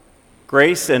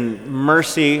Grace and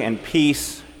mercy and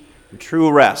peace and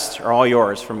true rest are all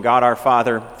yours from God our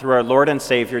Father through our Lord and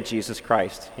Savior Jesus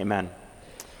Christ. Amen.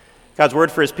 God's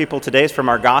word for his people today is from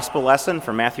our gospel lesson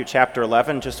from Matthew chapter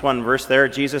 11. Just one verse there.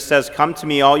 Jesus says, "Come to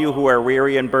me, all you who are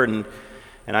weary and burdened,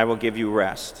 and I will give you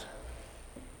rest."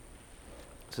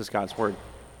 This is God's word.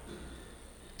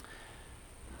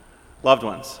 Loved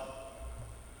ones,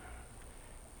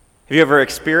 have you ever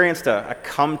experienced a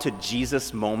come to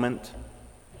Jesus moment?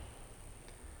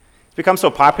 It's become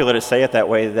so popular to say it that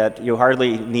way that you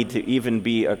hardly need to even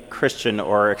be a Christian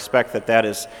or expect that that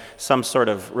is some sort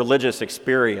of religious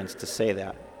experience to say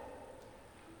that.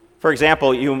 For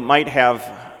example, you might have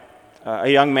a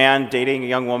young man dating a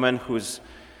young woman who's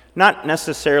not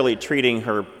necessarily treating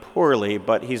her poorly,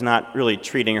 but he's not really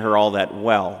treating her all that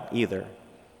well either.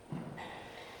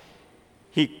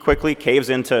 He quickly caves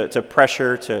into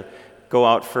pressure to go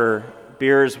out for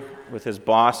beers with his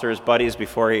boss or his buddies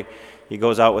before he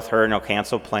goes out with her, and he'll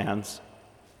cancel plans.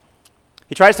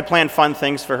 He tries to plan fun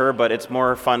things for her, but it's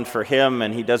more fun for him,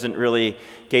 and he doesn't really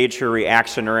gauge her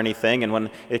reaction or anything. And when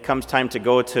it comes time to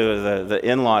go to the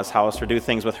in-laws' house or do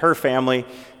things with her family,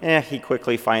 he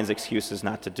quickly finds excuses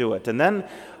not to do it. And then,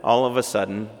 all of a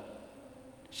sudden,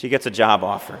 she gets a job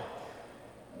offer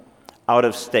out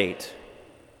of state,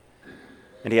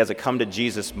 and he has a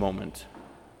come-to-Jesus moment.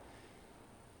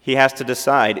 He has to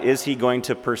decide, is he going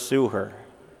to pursue her?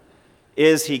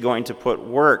 Is he going to put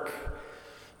work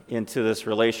into this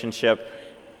relationship?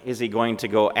 Is he going to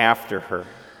go after her?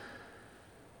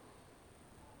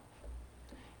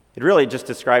 It really just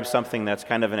describes something that's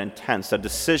kind of an intense, a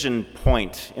decision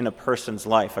point in a person's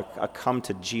life, a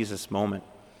come-to-Jesus moment.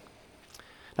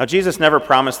 Now, Jesus never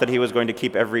promised that he was going to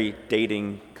keep every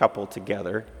dating couple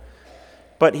together,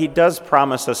 but he does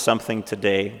promise us something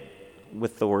today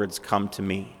with the words, "Come to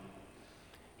me."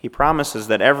 He promises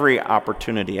that every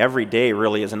opportunity, every day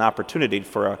really is an opportunity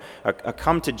for a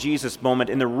come-to-Jesus moment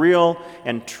in the real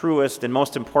and truest and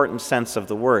most important sense of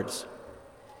the words.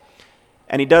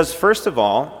 And he does, first of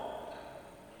all,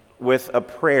 with a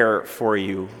prayer for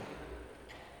you.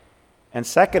 And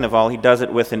second of all, he does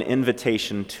it with an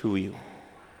invitation to you.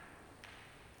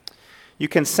 You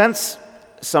can sense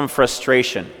some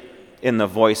frustration in the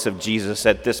voice of Jesus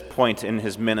at this point in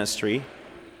his ministry.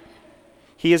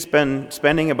 He has been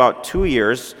spending about 2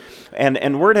 years,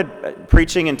 and word had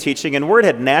preaching and teaching, and word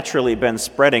had naturally been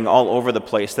spreading all over the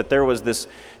place that there was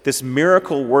this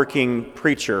miracle-working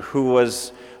preacher who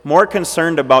was more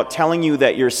concerned about telling you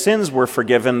that your sins were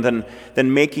forgiven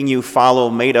than making you follow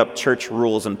made-up church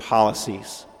rules and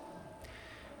policies.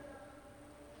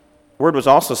 Word was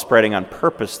also spreading on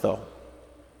purpose, though.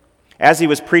 As he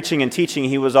was preaching and teaching,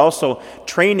 he was also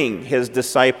training his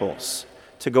disciples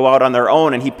to go out on their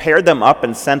own, and he paired them up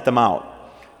and sent them out,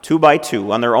 2 by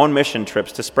 2, on their own mission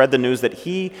trips to spread the news that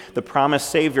he, the promised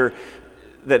Savior,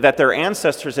 that their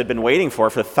ancestors had been waiting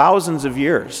for thousands of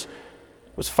years,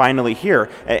 was finally here.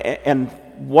 And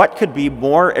what could be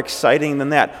more exciting than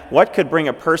that? What could bring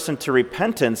a person to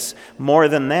repentance more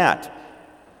than that?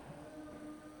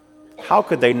 How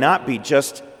could they not be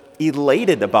just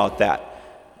elated about that?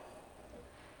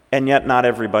 And yet not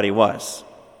everybody was.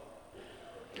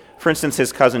 For instance,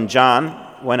 his cousin John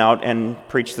went out and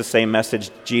preached the same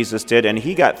message Jesus did, and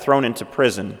he got thrown into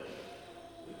prison.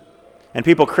 And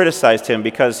people criticized him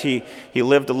because he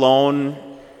lived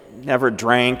alone, never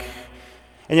drank,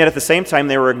 and yet at the same time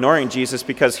they were ignoring Jesus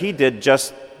because he did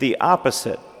just the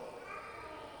opposite.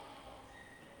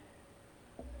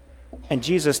 And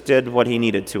Jesus did what he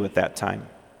needed to at that time.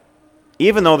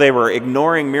 Even though they were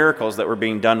ignoring miracles that were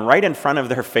being done right in front of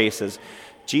their faces,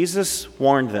 Jesus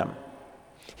warned them.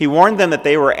 He warned them that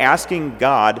they were asking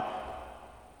God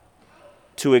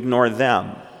to ignore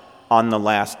them on the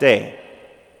last day.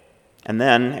 And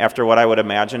then, after what I would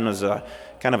imagine was a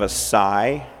kind of a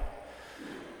sigh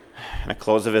and a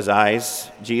close of his eyes,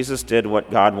 Jesus did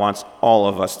what God wants all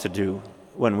of us to do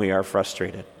when we are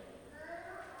frustrated.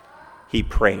 He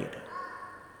prayed.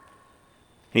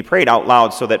 He prayed out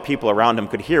loud so that people around him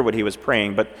could hear what he was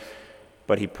praying,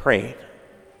 but he prayed.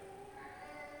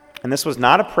 And this was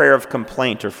not a prayer of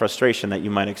complaint or frustration that you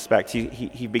might expect.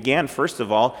 He began, first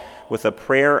of all, with a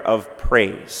prayer of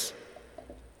praise.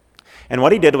 And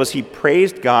what he did was he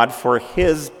praised God for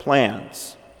his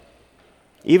plans.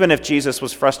 Even if Jesus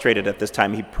was frustrated at this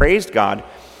time, he praised God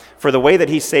for the way that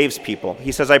he saves people.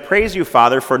 He says, "I praise you,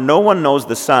 Father, for no one knows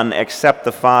the Son except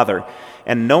the Father,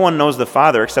 and no one knows the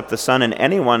Father except the Son, and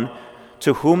anyone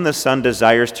to whom the Son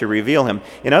desires to reveal him."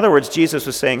 In other words, Jesus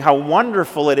was saying, how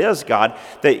wonderful it is, God,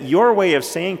 that your way of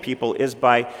saving people is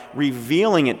by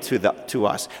revealing it to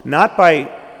us, not by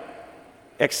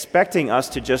expecting us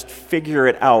to just figure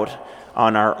it out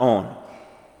on our own.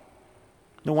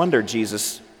 No wonder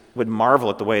Jesus would marvel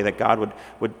at the way that God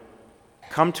would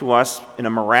come to us in a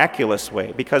miraculous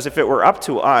way, because if it were up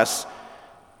to us,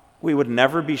 we would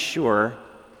never be sure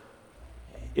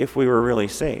if we were really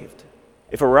saved.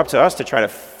 If it were up to us to try to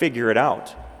figure it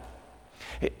out.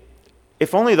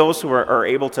 If only those who are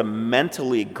able to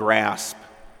mentally grasp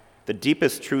the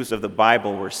deepest truths of the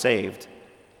Bible were saved,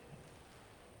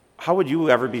 how would you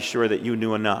ever be sure that you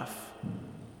knew enough?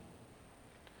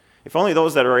 If only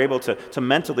those that are able to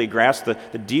mentally grasp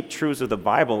the deep truths of the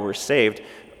Bible were saved,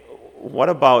 what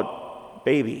about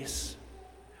babies?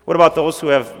 What about those who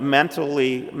have mental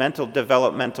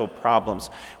developmental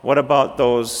problems? What about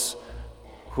those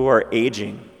who are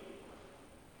aging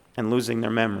and losing their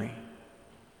memory?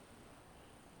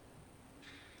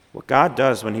 What God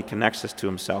does when he connects us to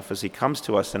himself is he comes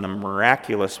to us in a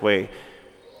miraculous way,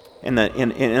 in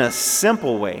a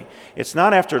simple way. It's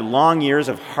not after long years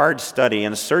of hard study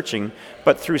and searching,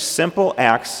 but through simple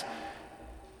acts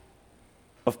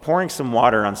of pouring some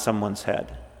water on someone's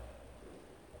head,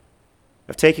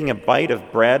 of taking a bite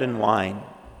of bread and wine,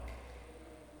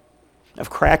 of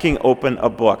cracking open a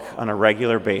book on a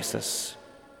regular basis,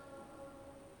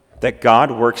 that God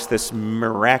works this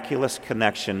miraculous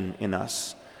connection in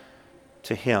us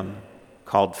to him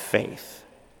called faith.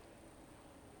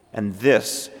 And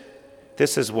this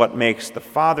is what makes the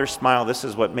Father smile. This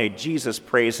is what made Jesus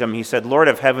praise him. He said, "Lord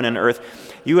of heaven and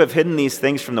earth, you have hidden these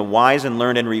things from the wise and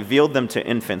learned and revealed them to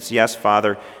infants. Yes,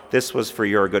 Father, this was for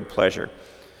your good pleasure."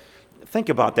 Think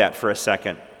about that for a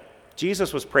second.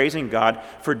 Jesus was praising God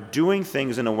for doing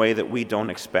things in a way that we don't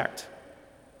expect.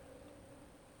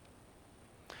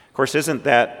 Of course, isn't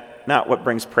that not what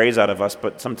brings praise out of us,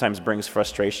 but sometimes brings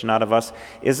frustration out of us?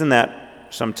 Isn't that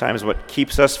sometimes what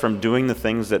keeps us from doing the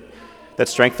things that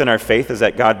strengthen our faith, is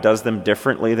that God does them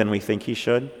differently than we think he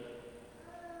should?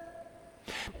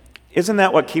 Isn't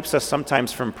that what keeps us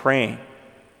sometimes from praying?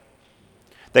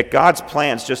 That God's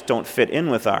plans just don't fit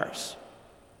in with ours.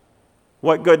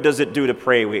 What good does it do to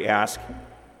pray, we ask?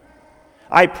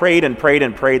 I prayed and prayed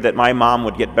and prayed that my mom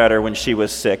would get better when she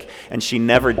was sick, and she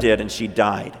never did, and she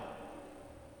died.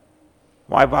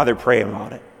 Why bother praying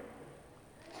about it?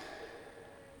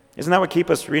 Isn't that what keeps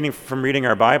us from reading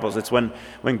our Bibles? It's when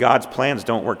God's plans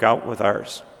don't work out with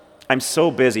ours. I'm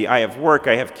so busy. I have work,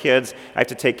 I have kids, I have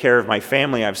to take care of my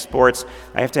family, I have sports,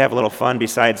 I have to have a little fun.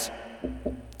 Besides,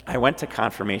 I went to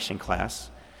confirmation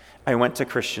class. I went to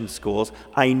Christian schools.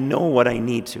 I know what I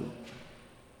need to.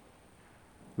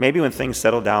 Maybe when things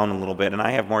settle down a little bit and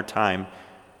I have more time.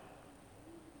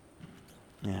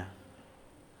 Yeah.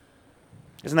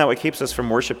 Isn't that what keeps us from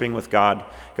worshiping with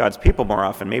God's people more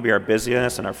often? Maybe our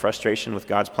busyness and our frustration with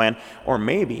God's plan, or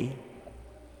maybe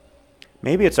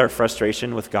it's our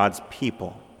frustration with God's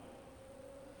people.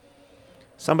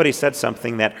 Somebody said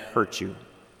something that hurt you.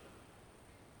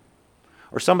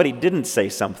 Or somebody didn't say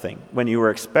something when you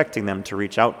were expecting them to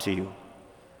reach out to you,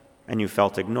 and you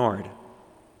felt ignored.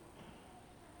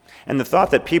 And the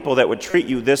thought that people that would treat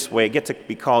you this way get to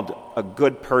be called a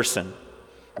good person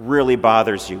really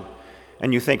bothers you.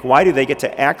 And you think, why do they get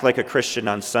to act like a Christian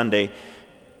on Sunday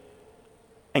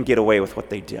and get away with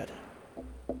what they did?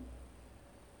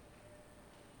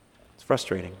 It's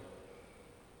frustrating.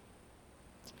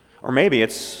 Or maybe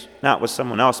it's not with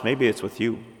someone else. Maybe it's with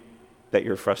you that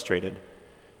you're frustrated.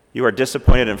 You are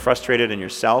disappointed and frustrated in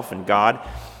yourself and God.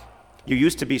 You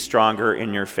used to be stronger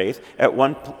in your faith. At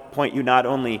one point, you not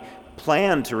only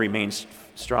planned to remain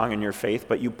strong in your faith,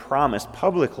 but you promised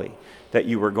publicly that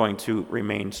you were going to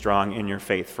remain strong in your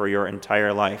faith for your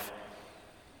entire life.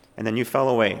 And then you fell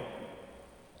away.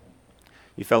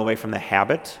 You fell away from the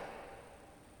habit.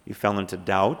 You fell into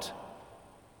doubt.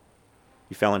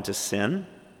 You fell into sin.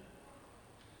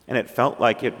 And it felt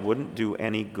like it wouldn't do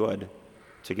any good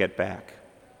to get back.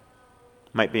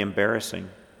 It might be embarrassing.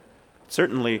 It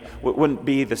certainly wouldn't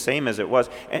be the same as it was.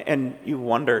 And you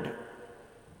wondered,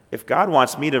 if God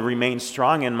wants me to remain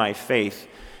strong in my faith,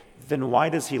 then why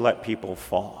does he let people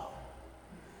fall?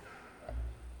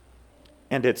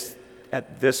 And it's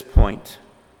at this point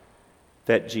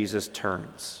that Jesus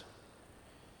turns.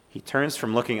 He turns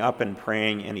from looking up and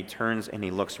praying, and he turns and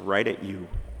he looks right at you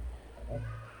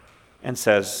and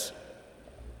says,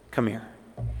 "Come here.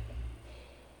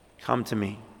 Come to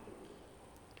me."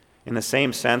 In the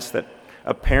same sense that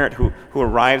a parent who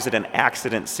arrives at an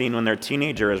accident scene when their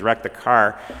teenager has wrecked the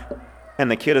car,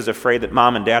 and the kid is afraid that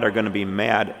mom and dad are going to be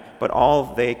mad, but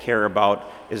all they care about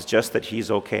is just that he's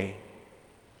okay,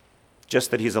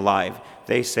 just that he's alive.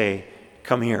 They say,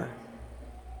 "Come here."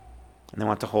 And they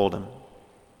want to hold him.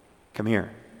 "Come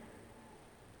here.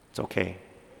 It's okay."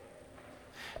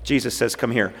 Jesus says,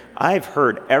 come here. I've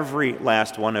heard every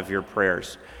last one of your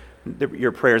prayers.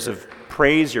 Your prayers of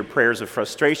praise, your prayers of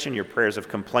frustration, your prayers of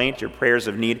complaint, your prayers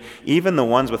of need, even the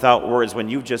ones without words when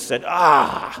you've just said,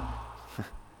 ah.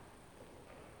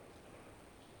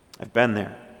 I've been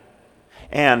there.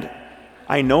 And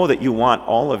I know that you want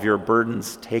all of your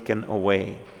burdens taken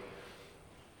away.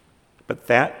 But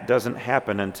that doesn't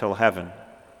happen until heaven.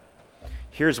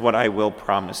 Here's what I will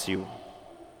promise you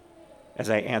as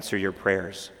I answer your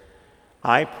prayers.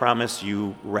 I promise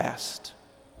you rest.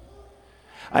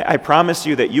 I promise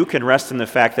you that you can rest in the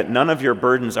fact that none of your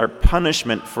burdens are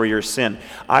punishment for your sin.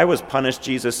 I was punished,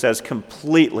 Jesus says,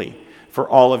 completely for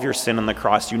all of your sin on the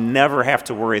cross. You never have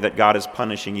to worry that God is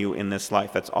punishing you in this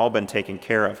life. That's all been taken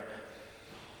care of.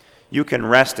 You can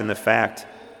rest in the fact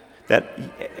that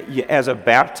as a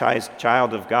baptized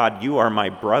child of God, you are my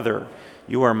brother,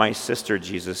 you are my sister,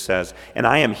 Jesus says, and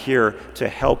I am here to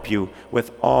help you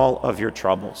with all of your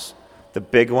troubles, the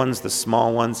big ones, the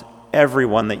small ones, every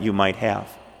one that you might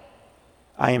have.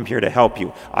 I am here to help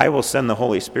you. I will send the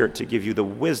Holy Spirit to give you the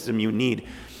wisdom you need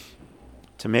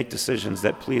to make decisions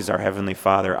that please our Heavenly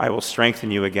Father. I will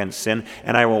strengthen you against sin,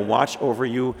 and I will watch over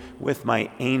you with my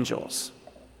angels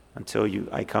until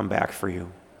I come back for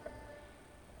you.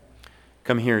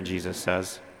 Come here, Jesus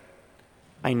says.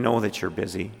 I know that you're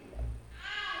busy.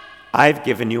 I've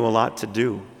given you a lot to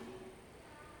do.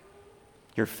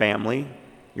 Your family,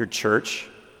 your church,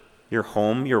 your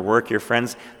home, your work, your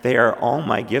friends, they are all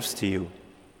my gifts to you.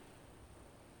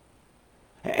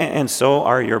 And so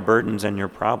are your burdens and your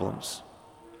problems.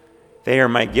 They are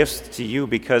my gifts to you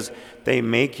because they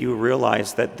make you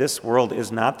realize that this world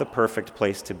is not the perfect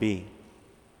place to be.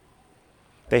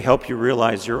 They help you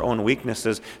realize your own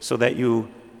weaknesses so that you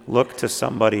look to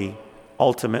somebody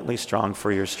ultimately strong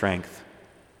for your strength.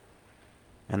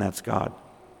 And that's God.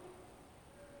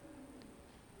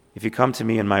 If you come to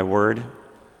me in my word,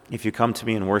 if you come to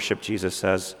me in worship, Jesus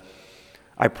says,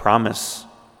 I promise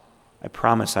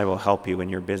I will help you in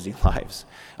your busy lives.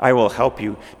 I will help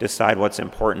you decide what's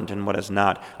important and what is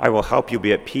not. I will help you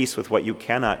be at peace with what you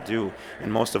cannot do.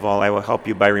 And most of all, I will help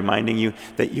you by reminding you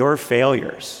that your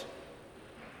failures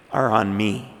are on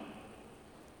me.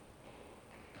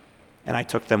 And I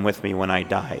took them with me when I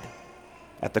died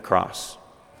at the cross.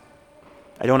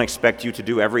 I don't expect you to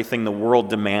do everything the world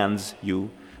demands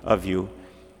of you.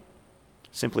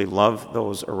 Simply love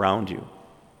those around you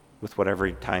with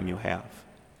whatever time you have.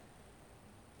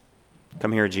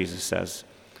 Come here, Jesus says,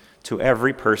 to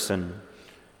every person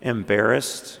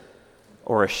embarrassed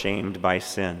or ashamed by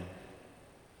sin.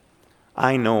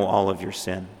 I know all of your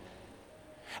sin.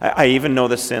 I even know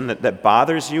the sin that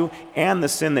bothers you and the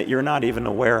sin that you're not even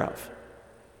aware of.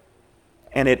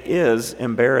 And it is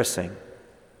embarrassing.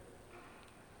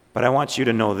 But I want you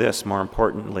to know this, more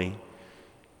importantly.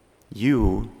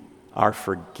 You are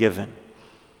forgiven.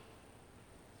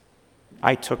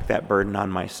 I took that burden on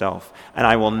myself, and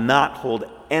I will not hold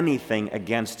anything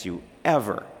against you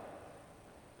ever.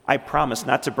 I promise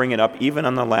not to bring it up even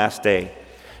on the last day.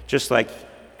 Just like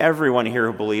everyone here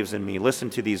who believes in me, listen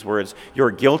to these words.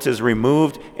 Your guilt is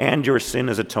removed and your sin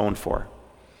is atoned for.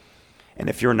 And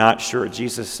if you're not sure,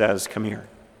 Jesus says, come here.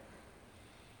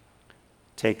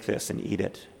 Take this and eat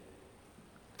it.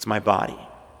 It's my body.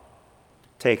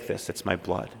 Take this, it's my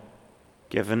blood,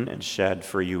 given and shed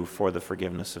for you for the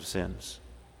forgiveness of sins.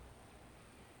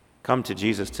 Come to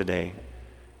Jesus today,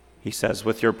 he says,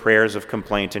 with your prayers of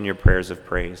complaint and your prayers of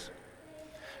praise.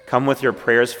 Come with your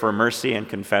prayers for mercy and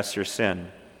confess your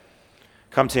sin.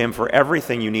 Come to him for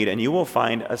everything you need, and you will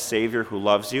find a Savior who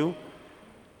loves you,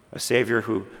 a Savior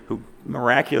who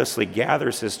miraculously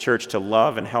gathers his church to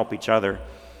love and help each other,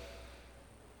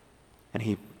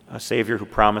 and a Savior who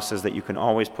promises that you can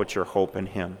always put your hope in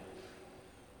him.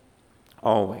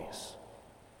 Always.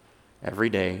 Every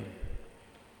day.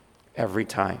 Every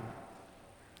time.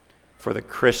 For the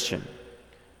Christian,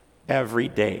 every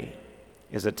day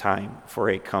is a time for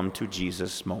a come to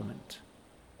Jesus moment.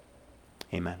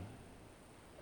 Amen.